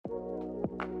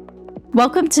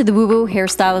Welcome to the Woo Woo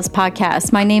Hairstylist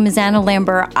Podcast. My name is Anna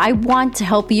Lambert. I want to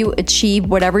help you achieve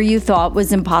whatever you thought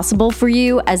was impossible for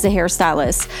you as a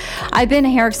hairstylist. I've been a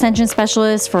hair extension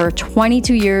specialist for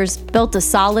 22 years, built a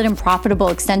solid and profitable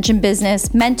extension business,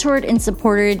 mentored and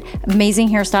supported amazing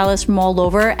hairstylists from all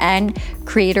over, and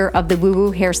creator of the Woo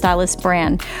Woo Hairstylist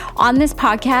brand. On this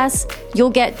podcast, you'll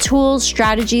get tools,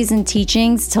 strategies, and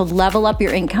teachings to level up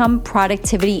your income,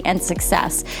 productivity, and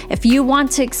success. If you want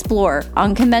to explore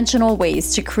unconventional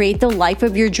ways to create the life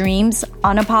of your dreams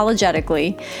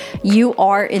unapologetically, you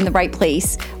are in the right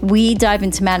place. We dive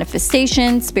into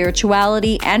manifestation,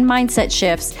 spirituality, and mindset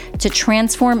shifts to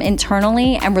transform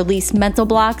internally and release mental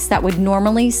blocks that would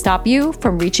normally stop you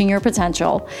from reaching your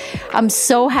potential. I'm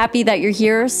so happy that you're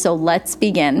here, so let's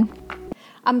begin.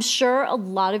 I'm sure a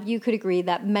lot of you could agree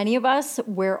that many of us,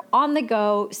 we're on the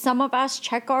go. Some of us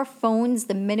check our phones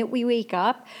the minute we wake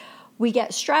up. We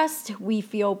get stressed, we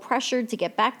feel pressured to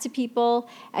get back to people,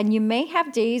 and you may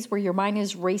have days where your mind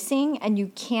is racing and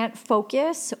you can't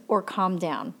focus or calm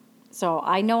down. So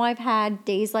I know I've had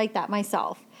days like that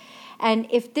myself. And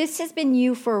if this has been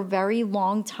you for a very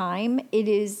long time, it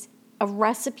is a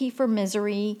recipe for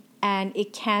misery, and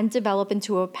it can develop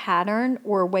into a pattern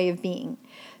or a way of being.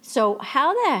 So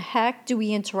how the heck do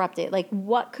we interrupt it? Like,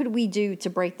 what could we do to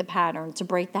break the pattern, to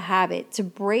break the habit, to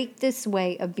break this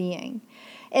way of being?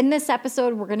 In this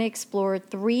episode, we're going to explore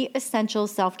 3 essential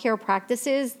self-care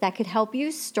practices that could help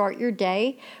you start your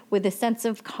day with a sense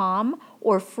of calm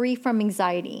or free from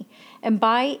anxiety. And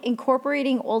by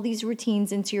incorporating all these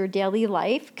routines into your daily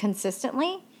life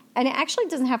consistently, and it actually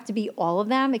doesn't have to be all of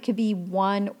them. It could be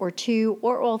 1 or 2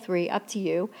 or all 3, up to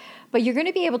you. But you're going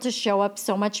to be able to show up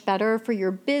so much better for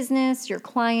your business, your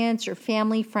clients, your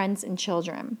family, friends, and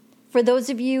children. For those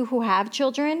of you who have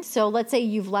children, so let's say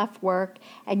you've left work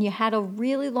and you had a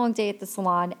really long day at the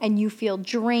salon and you feel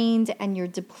drained and you're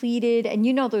depleted, and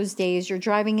you know those days you're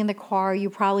driving in the car, you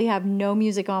probably have no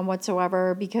music on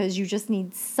whatsoever because you just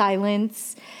need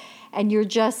silence and you're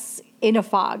just in a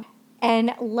fog.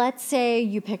 And let's say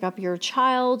you pick up your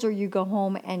child or you go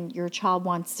home and your child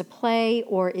wants to play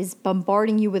or is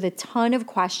bombarding you with a ton of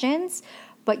questions,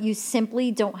 but you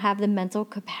simply don't have the mental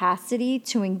capacity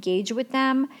to engage with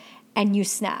them, and you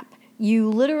snap. You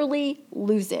literally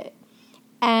lose it.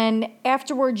 And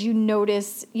afterwards you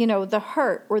notice, the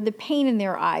hurt or the pain in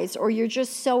their eyes, or you're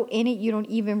just so in it you don't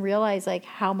even realize like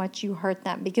how much you hurt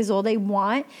them, because all they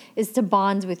want is to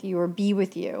bond with you or be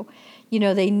with you.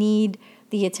 They need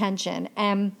the attention.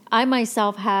 And I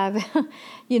myself have,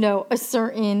 a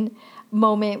certain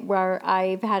moment where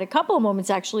I've had a couple of moments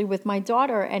actually with my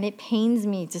daughter, and it pains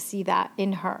me to see that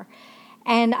in her.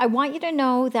 And I want you to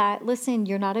know that, listen,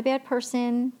 you're not a bad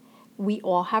person. We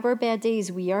all have our bad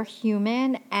days. We are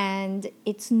human, and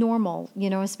it's normal,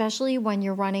 especially when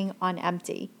you're running on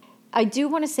empty. I do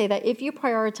want to say that if you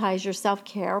prioritize your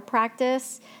self-care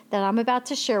practice that I'm about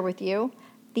to share with you,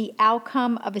 the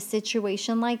outcome of a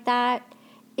situation like that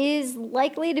is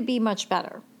likely to be much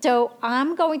better. So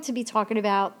I'm going to be talking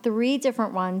about 3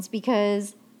 different ones,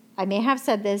 because I may have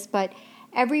said this, but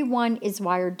everyone is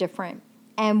wired different,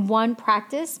 and one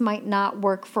practice might not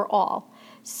work for all.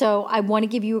 So I want to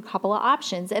give you a couple of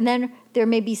options. And then there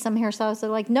may be some hairstylists that are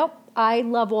like, nope, I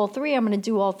love all 3. I'm going to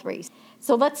do all 3.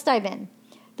 So let's dive in.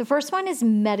 The first one is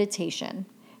meditation.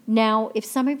 Now, if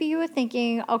some of you are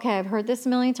thinking, okay, I've heard this a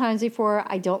million times before,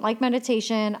 I don't like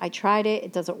meditation, I tried it,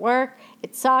 it doesn't work,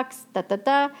 it sucks,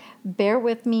 bear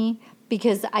with me,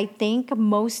 because I think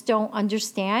most don't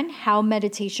understand how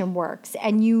meditation works,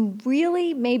 and you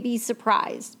really may be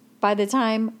surprised by the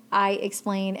time I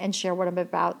explain and share what I'm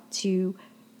about to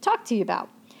talk to you about.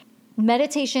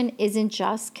 Meditation isn't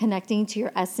just connecting to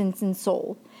your essence and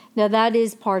soul. Now, that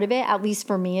is part of it. At least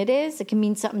for me it is. It can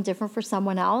mean something different for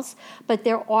someone else. But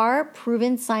there are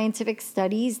proven scientific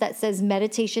studies that says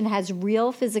meditation has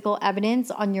real physical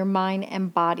evidence on your mind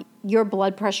and body. Your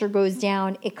blood pressure goes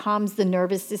down. It calms the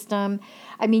nervous system.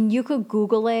 I mean, you could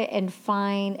Google it and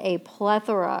find a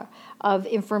plethora of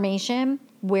information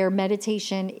where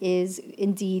meditation is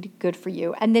indeed good for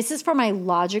you. And this is for my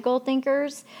logical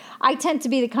thinkers. I tend to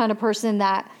be the kind of person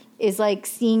that is like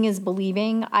seeing is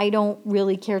believing. I don't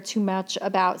really care too much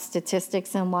about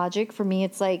statistics and logic. For me,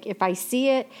 it's like if I see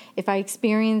it, if I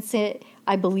experience it,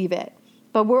 I believe it.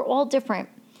 But we're all different.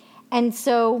 And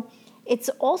so it's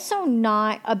also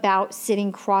not about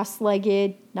sitting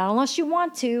cross-legged, not unless you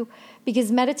want to,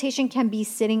 because meditation can be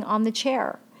sitting on the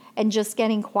chair and just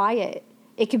getting quiet.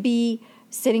 It could be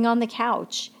sitting on the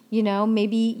couch.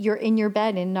 Maybe you're in your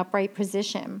bed in an upright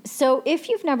position. So if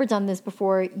you've never done this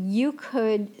before, you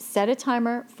could set a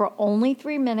timer for only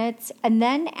 3 minutes and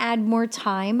then add more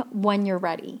time when you're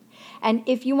ready. And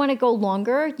if you want to go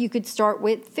longer, you could start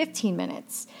with 15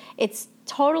 minutes. It's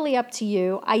totally up to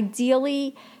you.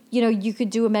 Ideally, you could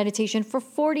do a meditation for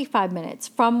 45 minutes.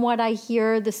 From what I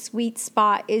hear, the sweet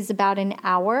spot is about an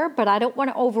hour, but I don't want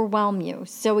to overwhelm you.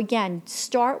 So again,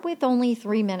 start with only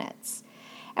 3 minutes.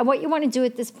 And what you want to do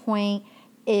at this point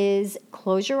is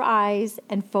close your eyes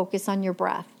and focus on your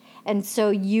breath. And so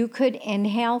you could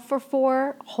inhale for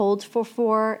 4, hold for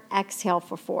 4, exhale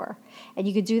for 4. And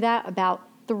you could do that about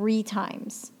 3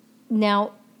 times.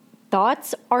 Now,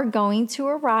 thoughts are going to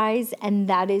arise, and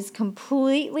that is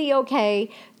completely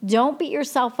okay. Don't beat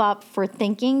yourself up for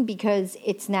thinking because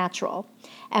it's natural.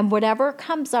 And whatever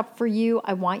comes up for you,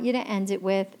 I want you to end it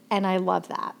with, and I love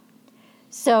that.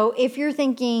 So if you're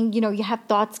thinking, you have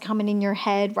thoughts coming in your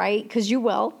head, right? Because you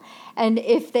will. And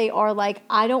if they are like,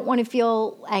 I don't want to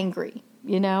feel angry,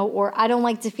 or I don't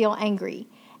like to feel angry.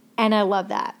 And I love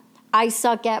that. I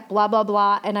suck at blah, blah,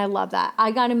 blah, and I love that.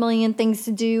 I got a million things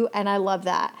to do, and I love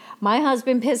that. My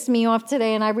husband pissed me off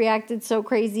today, and I reacted so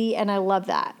crazy, and I love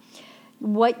that.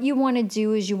 What you want to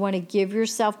do is you want to give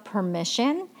yourself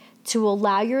permission to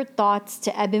allow your thoughts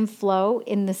to ebb and flow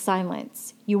in the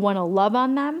silence. You want to love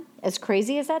on them, as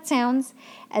crazy as that sounds,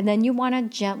 and then you want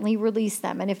to gently release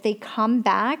them. And if they come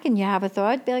back and you have a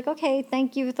thought, be like, okay,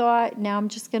 thank you, thought. Now I'm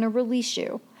just going to release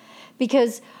you.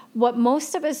 Because what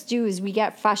most of us do is we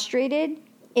get frustrated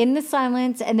in the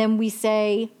silence, and then we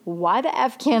say, why the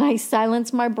F can't I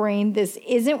silence my brain? This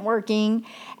isn't working.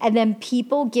 And then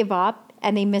people give up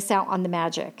and they miss out on the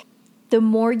magic. The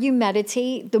more you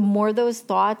meditate, the more those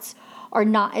thoughts are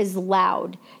not as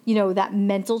loud. That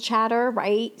mental chatter,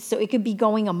 right? So it could be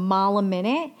going a mile a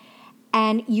minute.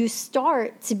 And you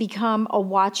start to become a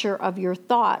watcher of your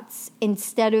thoughts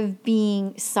instead of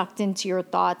being sucked into your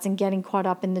thoughts and getting caught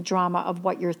up in the drama of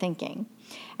what you're thinking.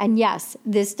 And yes,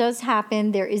 this does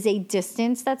happen. There is a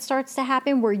distance that starts to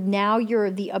happen where now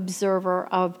you're the observer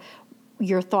of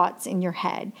your thoughts in your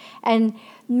head. And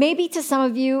maybe to some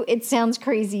of you, it sounds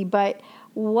crazy, but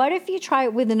what if you try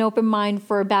it with an open mind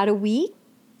for about a week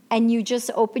and you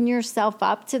just open yourself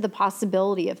up to the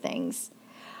possibility of things?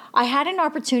 I had an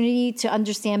opportunity to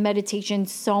understand meditation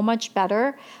so much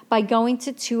better by going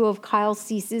to 2 of Kyle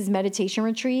Cease's meditation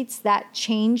retreats that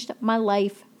changed my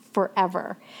life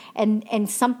forever. And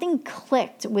something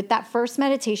clicked with that first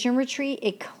meditation retreat.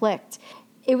 It clicked.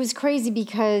 It was crazy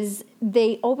because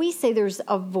they always say there's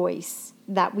a voice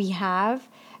that we have,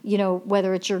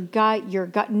 whether it's your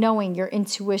gut knowing, your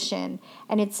intuition,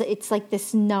 and it's like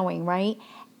this knowing, right?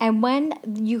 And when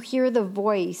you hear the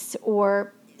voice,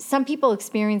 or some people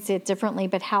experience it differently,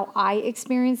 but how I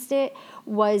experienced it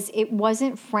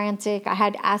wasn't frantic. I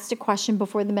had asked a question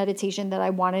before the meditation that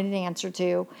I wanted an answer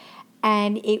to,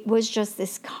 and it was just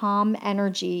this calm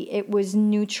energy. It was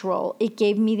neutral. It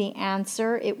gave me the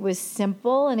answer. It was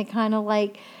simple, and it kind of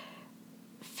like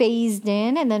phased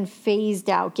in and then phased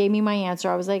out, gave me my answer.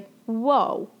 I was like,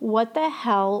 whoa, what the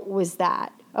hell was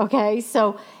that? Okay,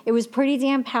 so it was pretty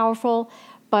damn powerful,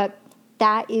 but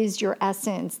that is your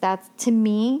essence. That's, to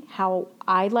me, how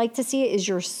I like to see it, is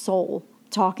your soul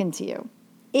talking to you.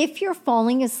 If you're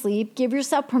falling asleep, give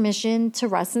yourself permission to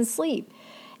rest and sleep.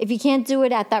 If you can't do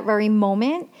it at that very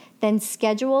moment, then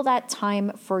schedule that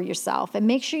time for yourself and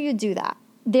make sure you do that.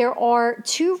 There are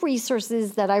 2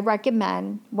 resources that I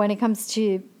recommend when it comes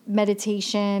to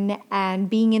meditation and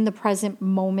being in the present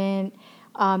moment,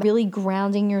 really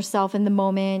grounding yourself in the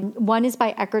moment. One is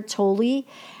by Eckhart Tolle.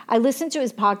 I listen to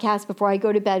his podcast before I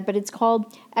go to bed, but it's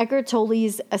called Eckhart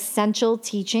Tolle's Essential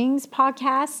Teachings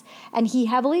podcast. And he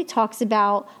heavily talks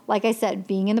about, like I said,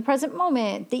 being in the present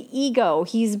moment, the ego.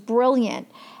 He's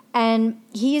brilliant. And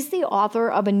he's the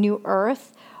author of A New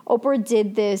Earth. Oprah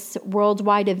did this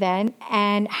worldwide event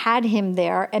and had him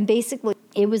there. And basically,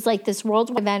 it was like this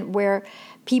worldwide event where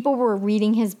people were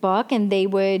reading his book and they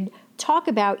would talk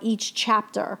about each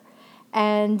chapter.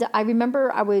 And I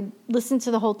remember I would listen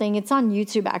to the whole thing. It's on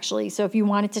YouTube, actually. So if you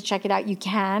wanted to check it out, you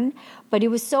can. But it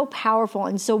was so powerful.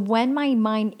 And so when my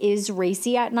mind is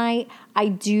racy at night, I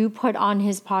do put on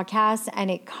his podcast and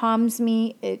it calms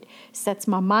me. It sets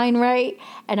my mind right.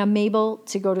 And I'm able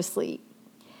to go to sleep.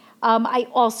 I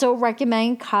also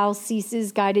recommend Kyle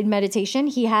Cease's guided meditation.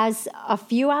 He has a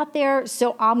few out there.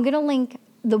 So I'm going to link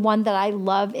the one that I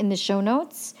love in the show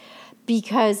notes,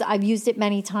 because I've used it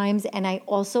many times, and I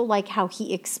also like how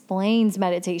he explains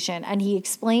meditation, and he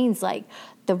explains like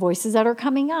the voices that are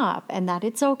coming up and that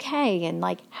it's okay, and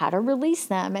like how to release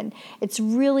them. And it's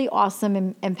really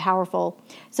awesome and powerful.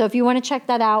 So if you want to check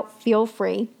that out, feel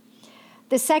free.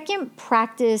 The second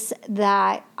practice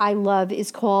that I love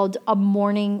is called a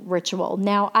morning ritual.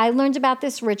 Now, I learned about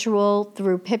this ritual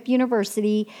through Pip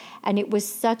University, and it was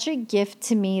such a gift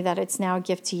to me that it's now a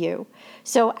gift to you.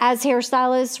 So as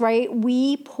hairstylists, right,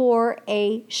 we pour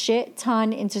a shit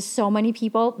ton into so many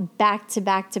people back to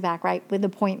back to back, right, with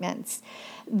appointments.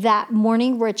 That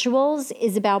morning rituals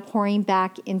is about pouring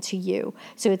back into you.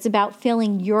 So it's about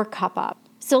filling your cup up.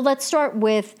 So let's start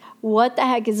with, what the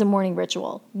heck is a morning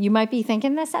ritual? You might be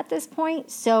thinking this at this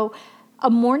point. So a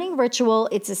morning ritual,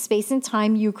 it's a space and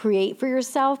time you create for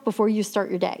yourself before you start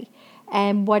your day.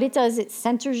 And what it does, it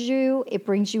centers you, it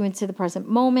brings you into the present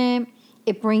moment,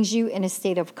 it brings you in a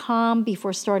state of calm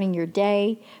before starting your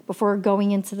day, before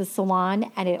going into the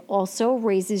salon, and it also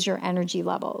raises your energy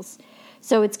levels.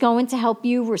 So it's going to help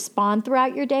you respond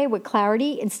throughout your day with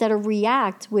clarity instead of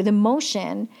react with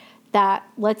emotion that,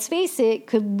 let's face it,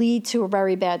 could lead to a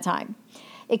very bad time.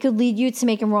 It could lead you to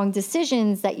making wrong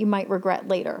decisions that you might regret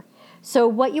later. So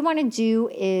what you want to do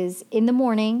is in the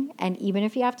morning, and even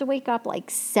if you have to wake up like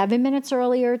 7 minutes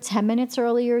earlier, 10 minutes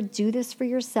earlier, do this for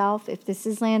yourself. If this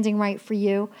is landing right for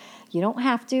you, you don't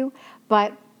have to.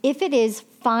 But if it is,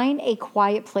 find a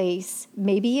quiet place.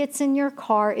 Maybe it's in your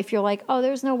car. If you're like, oh,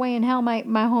 there's no way in hell my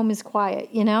home is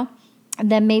quiet, and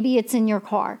then maybe it's in your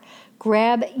car.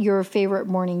 Grab your favorite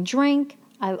morning drink.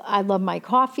 I love my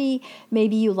coffee.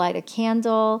 Maybe you light a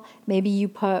candle. Maybe you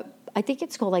put, I think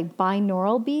it's called like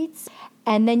binaural beats.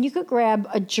 And then you could grab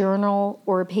a journal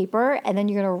or a paper, and then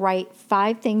you're going to write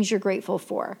 5 things you're grateful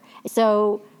for.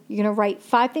 So you're going to write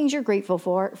 5 things you're grateful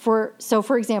for. So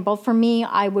for example, for me,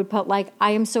 I would put like,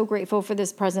 I am so grateful for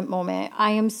this present moment.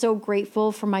 I am so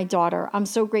grateful for my daughter. I'm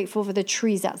so grateful for the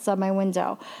trees outside my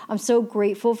window. I'm so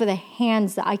grateful for the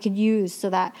hands that I could use so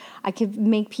that I could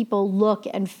make people look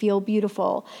and feel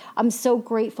beautiful. I'm so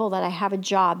grateful that I have a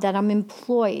job, that I'm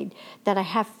employed, that I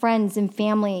have friends and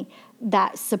family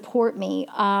that support me.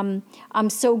 I'm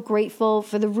so grateful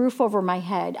for the roof over my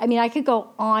head. I mean, I could go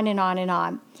on and on and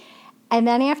on. And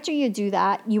then after you do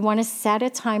that, you want to set a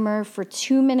timer for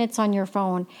 2 minutes on your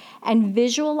phone and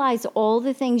visualize all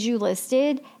the things you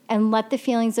listed and let the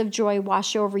feelings of joy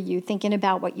wash over you thinking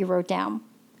about what you wrote down.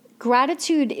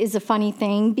 Gratitude is a funny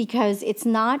thing because it's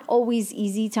not always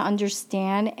easy to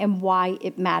understand and why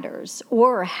it matters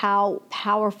or how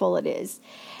powerful it is.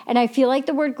 And I feel like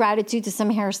the word gratitude to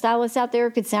some hairstylists out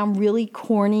there could sound really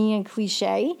corny and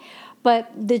cliche.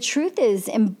 But the truth is,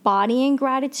 embodying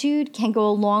gratitude can go a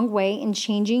long way in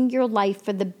changing your life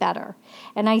for the better.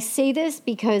 And I say this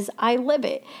because I live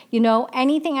it.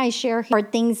 Anything I share are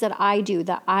things that I do,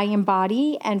 that I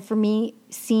embody. And for me,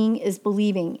 seeing is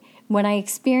believing. When I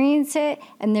experience it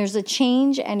and there's a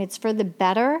change and it's for the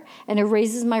better and it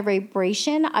raises my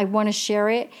vibration, I want to share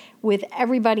it with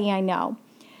everybody I know.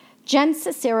 Jen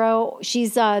Sincero,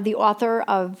 she's the author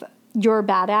of You're a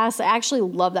Badass. I actually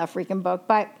love that freaking book,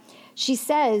 but she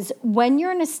says, when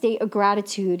you're in a state of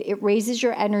gratitude, it raises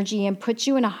your energy and puts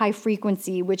you in a high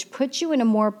frequency, which puts you in a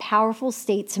more powerful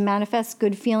state to manifest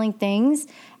good feeling things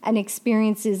and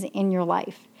experiences in your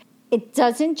life. It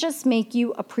doesn't just make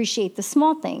you appreciate the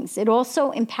small things. It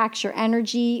also impacts your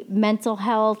energy, mental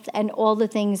health, and all the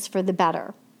things for the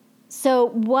better. So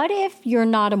what if you're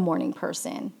not a morning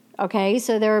person? Okay,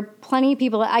 so there are plenty of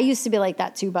people. I used to be like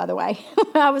that too, by the way.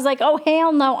 I was like, oh,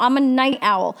 hell no, I'm a night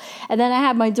owl. And then I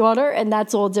have my daughter, and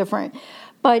that's all different.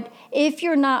 But if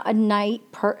you're not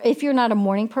if you're not a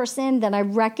morning person, then I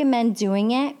recommend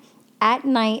doing it at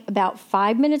night about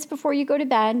 5 minutes before you go to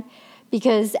bed.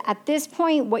 Because at this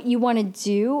point, what you want to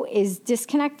do is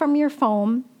disconnect from your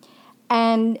phone.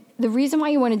 And the reason why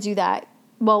you want to do that,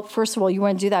 well, first of all, you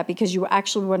want to do that because you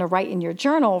actually want to write in your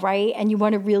journal, right? And you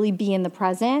want to really be in the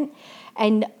present.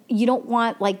 And you don't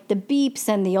want like the beeps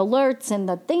and the alerts and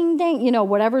the ding, ding,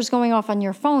 whatever's going off on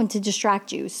your phone to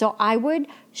distract you. So I would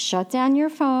shut down your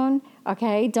phone,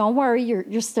 okay? Don't worry,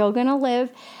 you're still going to live.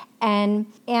 And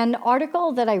an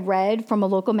article that I read from a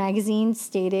local magazine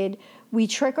stated, we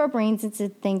trick our brains into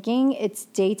thinking it's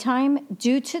daytime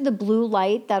due to the blue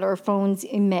light that our phones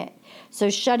emit. So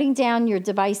shutting down your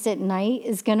device at night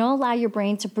is going to allow your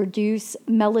brain to produce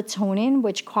melatonin,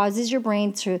 which causes your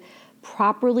brain to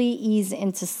properly ease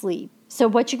into sleep. So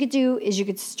what you could do is you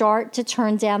could start to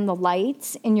turn down the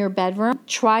lights in your bedroom.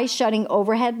 Try shutting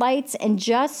overhead lights and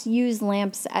just use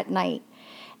lamps at night.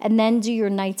 And then do your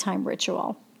nighttime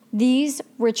ritual. These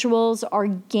rituals are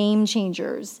game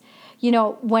changers.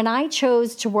 When I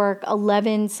chose to work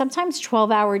 11, sometimes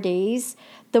 12-hour days,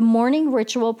 the morning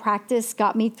ritual practice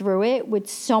got me through it with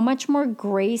so much more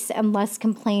grace and less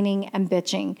complaining and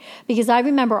bitching. Because I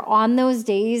remember on those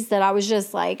days that I was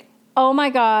just like, oh my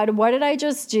God, what did I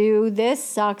just do? This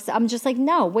sucks. I'm just like,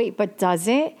 no, wait, but does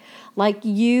it? Like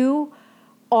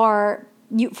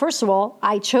first of all,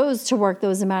 I chose to work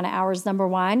those amount of hours, number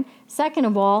one. Second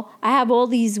of all, I have all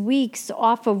these weeks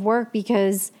off of work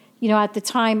because, at the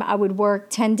time I would work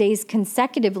 10 days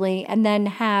consecutively and then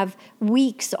have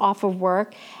weeks off of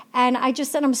work. And I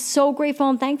just said, I'm so grateful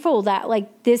and thankful that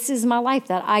this is my life,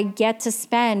 that I get to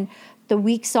spend the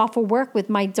weeks off of work with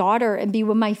my daughter and be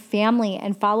with my family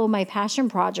and follow my passion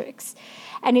projects.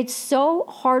 And it's so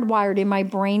hardwired in my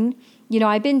brain.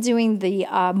 I've been doing the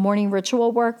morning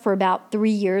ritual work for about 3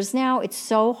 years now. It's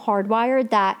so hardwired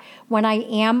that when I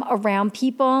am around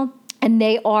people and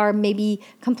they are maybe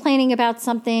complaining about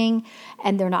something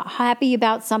and they're not happy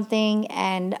about something,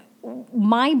 and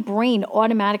my brain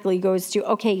automatically goes to,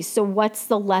 okay, so what's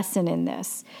the lesson in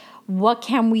this? What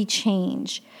can we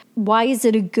change? Why is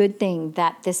it a good thing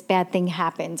that this bad thing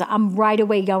happened? I'm right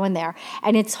away going there.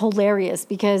 And it's hilarious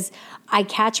because I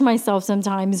catch myself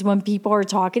sometimes when people are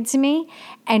talking to me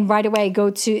and right away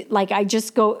I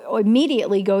just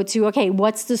immediately go to, okay,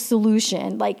 what's the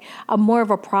solution? I'm more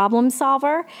of a problem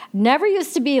solver. Never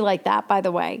used to be like that, by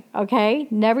the way. Okay.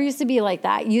 Never used to be like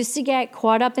that. Used to get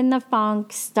caught up in the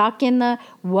funk, stuck in the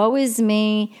woe is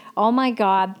me. Oh my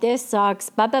God, this sucks,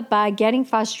 getting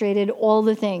frustrated, all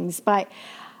the things. But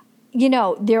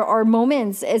there are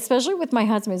moments, especially with my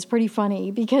husband, it's pretty funny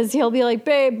because he'll be like,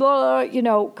 babe, blah,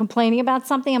 complaining about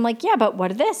something. I'm like, yeah, but what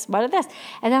of this? What of this?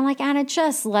 And I'm like, Anna,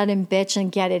 just let him bitch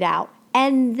and get it out.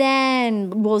 And then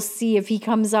we'll see if he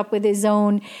comes up with his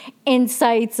own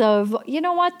insights of, you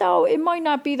know what, though, it might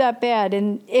not be that bad.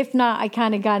 And if not, I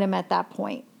kind of got him at that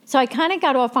point. So I kind of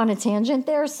got off on a tangent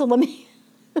there. So let me,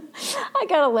 I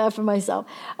got to laugh at myself.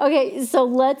 Okay, so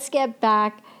let's get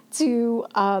back to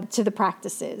the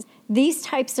practices. These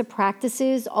types of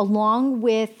practices, along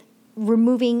with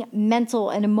removing mental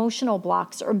and emotional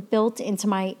blocks, are built into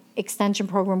my extension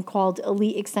program called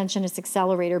Elite Extensionist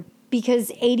Accelerator,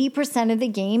 because 80% of the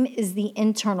game is the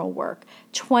internal work,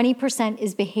 20%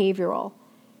 is behavioral.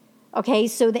 Okay,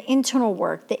 so the internal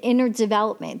work, the inner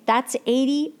development, that's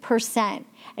 80%.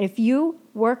 And if you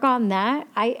work on that,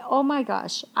 oh my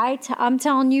gosh, I'm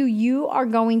telling you, you are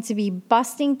going to be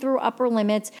busting through upper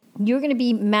limits. You're going to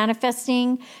be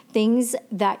manifesting things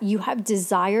that you have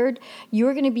desired.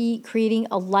 You're going to be creating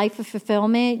a life of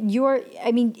fulfillment.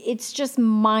 It's just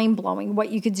mind-blowing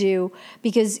what you could do,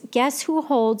 because guess who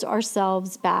holds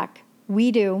ourselves back?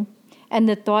 We do. And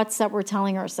the thoughts that we're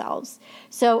telling ourselves.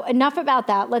 So enough about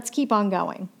that. Let's keep on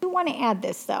going. I want to add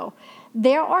this though.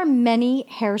 There are many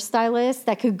hairstylists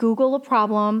that could Google a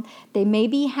problem they may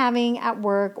be having at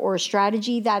work or a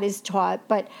strategy that is taught,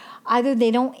 but either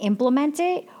they don't implement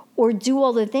it or do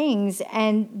all the things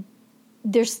and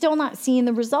they're still not seeing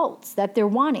the results that they're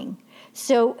wanting.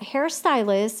 So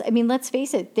hairstylists, let's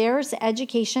face it, there's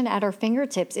education at our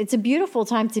fingertips. It's a beautiful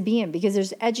time to be in because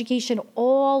there's education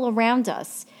all around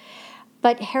us.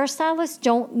 But hairstylists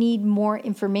don't need more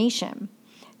information.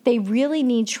 They really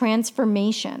need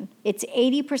transformation. It's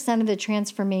 80% of the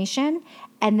transformation,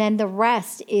 and then the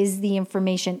rest is the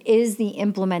information, is the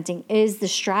implementing, is the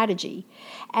strategy.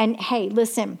 And hey,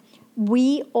 listen,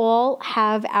 we all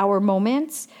have our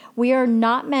moments. We are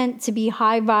not meant to be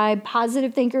high vibe,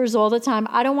 positive thinkers all the time.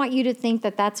 I don't want you to think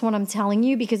that that's what I'm telling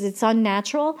you, because it's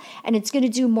unnatural and it's going to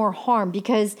do more harm,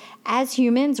 because as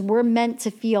humans, we're meant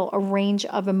to feel a range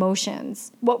of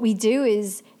emotions. What we do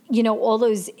is, all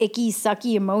those icky,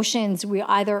 sucky emotions, we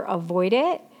either avoid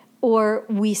it or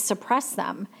we suppress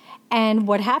them. And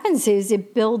what happens is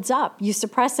it builds up. You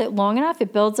suppress it long enough,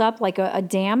 it builds up like a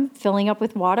dam filling up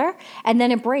with water, and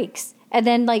then it breaks. And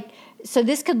then so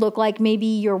this could look like maybe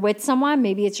you're with someone,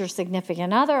 maybe it's your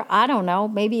significant other, I don't know,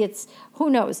 maybe it's, who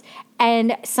knows,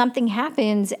 and something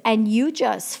happens and you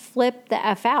just flip the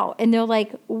F out. And they're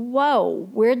like, whoa,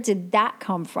 where did that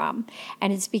come from?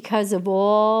 And it's because of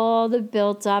all the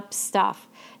built up stuff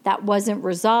that wasn't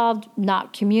resolved,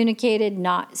 not communicated,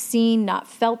 not seen, not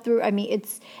felt through.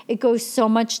 It goes so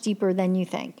much deeper than you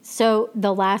think. So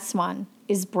the last one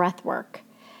is breath work.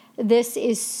 This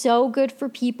is so good for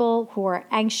people who are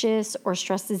anxious or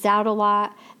stresses out a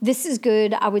lot. This is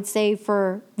good, I would say,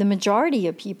 for the majority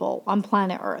of people on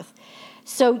planet Earth.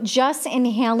 So just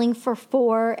inhaling for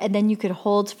 4, and then you could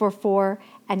hold for 4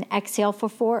 and exhale for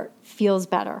 4 feels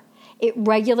better. It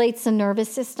regulates the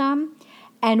nervous system.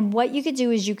 And what you could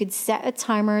do is you could set a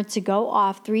timer to go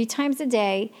off 3 times a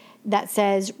day that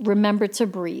says, remember to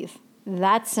breathe.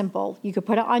 That's simple. You could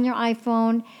put it on your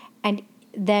iPhone, and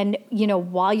then,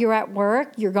 while you're at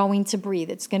work, you're going to breathe.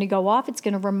 It's going to go off. It's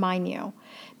going to remind you.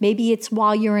 Maybe it's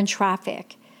while you're in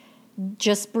traffic.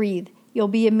 Just breathe. You'll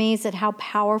be amazed at how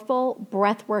powerful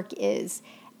breath work is.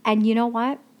 And you know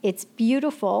what? It's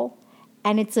beautiful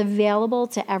and it's available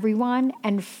to everyone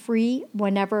and free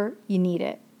whenever you need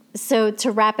it. So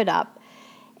to wrap it up,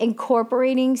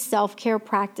 incorporating self-care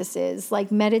practices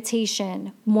like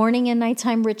meditation, morning and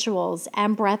nighttime rituals,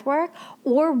 and breath work,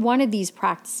 or one of these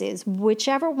practices,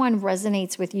 whichever one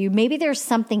resonates with you. Maybe there's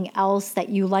something else that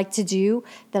you like to do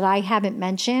that I haven't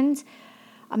mentioned.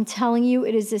 I'm telling you,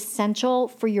 it is essential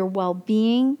for your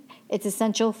well-being. It's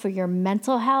essential for your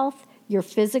mental health, your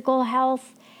physical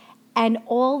health. And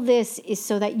all this is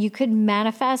so that you could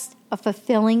manifest a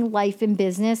fulfilling life in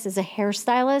business as a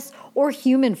hairstylist or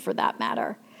human for that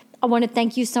matter. I want to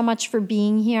thank you so much for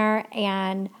being here.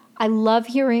 And I love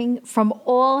hearing from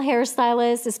all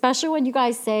hairstylists, especially when you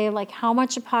guys say like how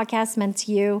much a podcast meant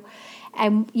to you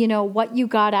and you know what you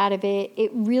got out of it.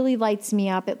 It really lights me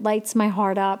up. It lights my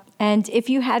heart up. And if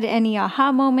you had any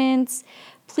aha moments,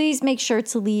 please make sure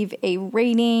to leave a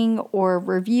rating or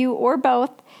review or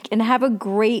both, and have a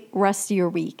great rest of your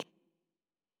week.